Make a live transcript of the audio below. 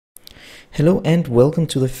Hello and welcome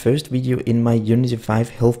to the first video in my Unity 5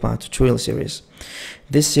 health bar tutorial series.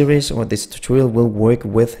 This series or this tutorial will work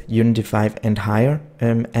with Unity 5 and higher,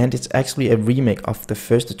 and it's actually a remake of the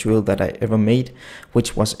first tutorial that I ever made,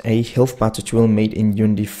 which was a health bar tutorial made in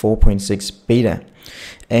Unity 4.6 beta.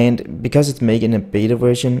 And because it's made in a beta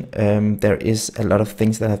version, there is a lot of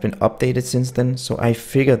things that have been updated since then, so I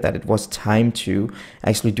figured that it was time to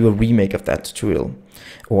actually do a remake of that tutorial.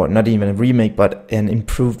 Or not even a remake, but an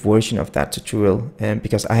improved version of that tutorial,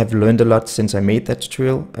 because I have learned a lot since I made that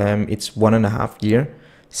tutorial. It's 1.5 years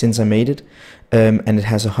since I made it, and it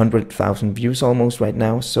has 100,000 views almost right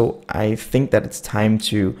now, so I think that it's time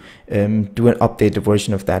to do an updated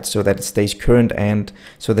version of that so that it stays current and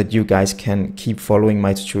so that you guys can keep following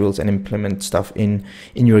my tutorials and implement stuff in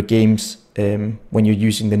your games when you're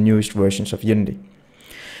using the newest versions of Unity.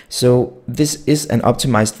 So this is an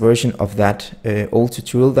optimized version of that old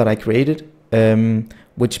tutorial that I created,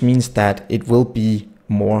 which means that it will be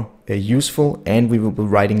more useful and we will be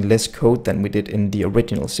writing less code than we did in the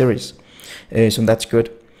original series. So that's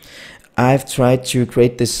good. I've tried to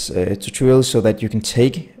create this tutorial so that you can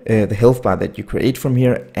take the health bar that you create from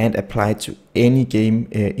here and apply it to any game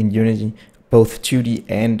in Unity, both 2D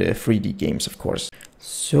and 3D games, of course.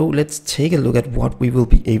 So let's take a look at what we will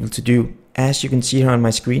be able to do. As you can see here on my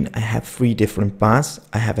screen, I have 3 different bars.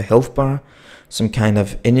 I have a health bar, some kind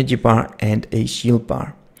of energy bar, and a shield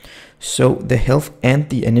bar. So the health and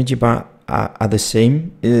the energy bar are the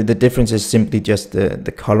same. The difference is simply just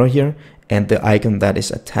the color here and the icon that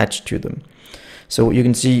is attached to them. So you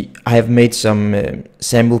can see I have made some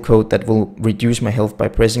sample code that will reduce my health by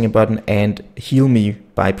pressing a button and heal me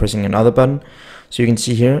by pressing another button. So you can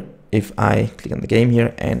see here, if I click on the game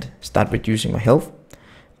here and start reducing my health,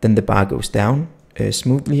 then the bar goes down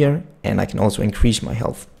smoothly here, and I can also increase my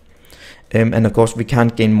health. And of course we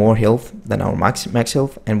can't gain more health than our max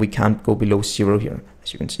health, and we can't go below 0 here,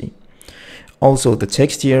 as you can see. Also the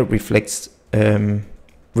text here reflects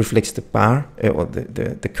the bar or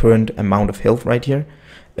the current amount of health right here.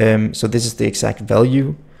 So this is the exact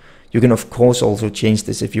value. You can of course also change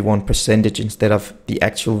this if you want percentage instead of the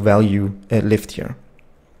actual value left here.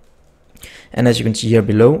 And as you can see here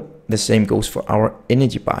below, the same goes for our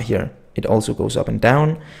energy bar here. It also goes up and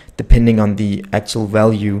down depending on the actual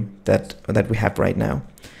value that we have right now.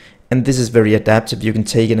 And this is very adaptive. You can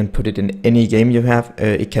take it and put it in any game you have.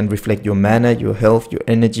 It can reflect your mana, your health, your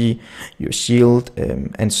energy, your shield,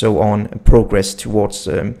 and so on, progress towards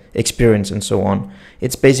experience and so on.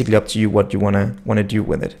 It's basically up to you what you wanna do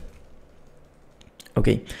with it.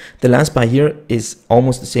 Okay, the last bar here is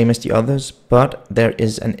almost the same as the others, but there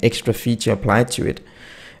is an extra feature applied to it.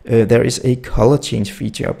 There is a color change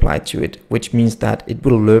feature applied to it, which means that it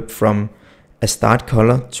will lerp from a start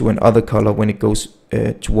color to another color when it goes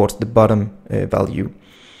towards the bottom value.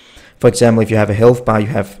 For example, if you have a health bar, you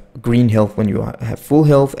have green health when you have full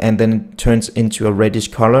health, and then it turns into a reddish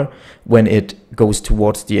color when it goes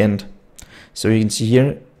towards the end. So you can see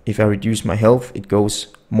here, if I reduce my health, it goes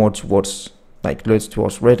more towards, like alerts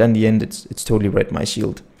towards red, and in the end it's totally red, my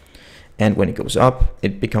shield. And when it goes up,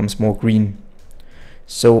 it becomes more green.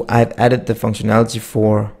 So I've added the functionality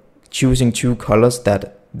for choosing 2 colors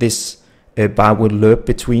that this bar will lerp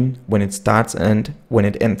between when it starts and when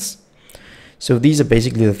it ends. So these are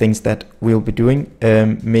basically the things that we'll be doing.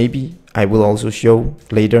 Maybe I will also show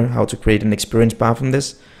later how to create an experience bar from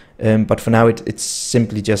this, but for now it's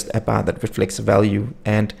simply just a bar that reflects a value,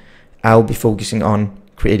 and I'll be focusing on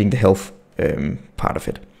creating the health part of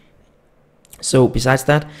it. So besides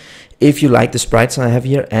that, if you like the sprites I have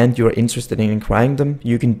here and you're interested in acquiring them,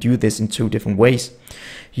 you can do this in 2 different ways.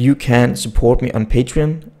 You can support me on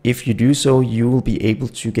Patreon. If you do so, you will be able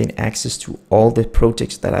to gain access to all the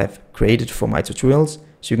projects that I've created for my tutorials.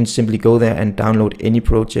 So you can simply go there and download any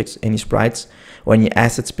projects, any sprites, or any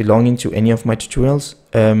assets belonging to any of my tutorials.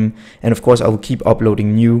 And of course, I will keep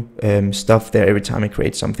uploading new stuff there every time I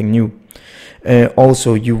create something new.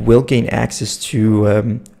 Also, you will gain access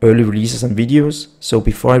to early releases and videos. So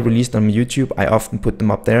before I release them on YouTube, I often put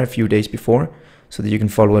them up there a few days before so that you can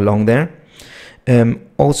follow along there.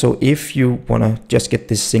 Also, if you want to just get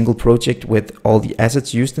this single project with all the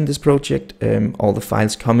assets used in this project, all the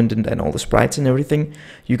files commented and all the sprites and everything,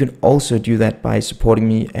 you can also do that by supporting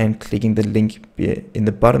me and clicking the link in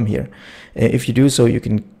the bottom here. If you do so, you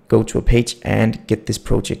can go to a page and get this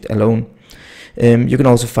project alone. You can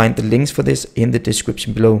also find the links for this in the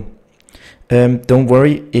description below. Don't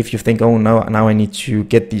worry if you think, oh now I need to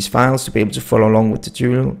get these files to be able to follow along with the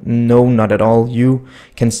tutorial. No, not at all. You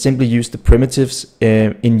can simply use the primitives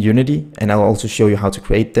in Unity, and I'll also show you how to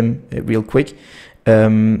create them real quick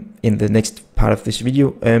in the next part of this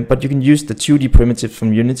video. But you can use the 2D primitives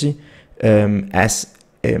from Unity as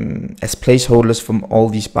placeholders from all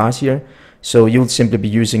these bars here. So you'll simply be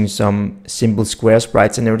using some simple square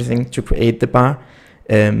sprites and everything to create the bar,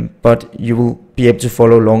 but you will be able to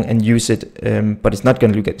follow along and use it, but it's not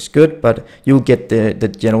going to look as good, but you'll get the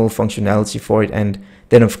general functionality for it, and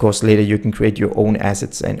then of course later you can create your own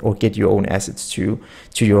assets or get your own assets to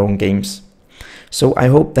your own games. So I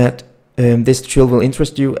hope that this tutorial will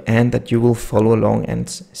interest you and that you will follow along and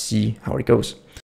see how it goes.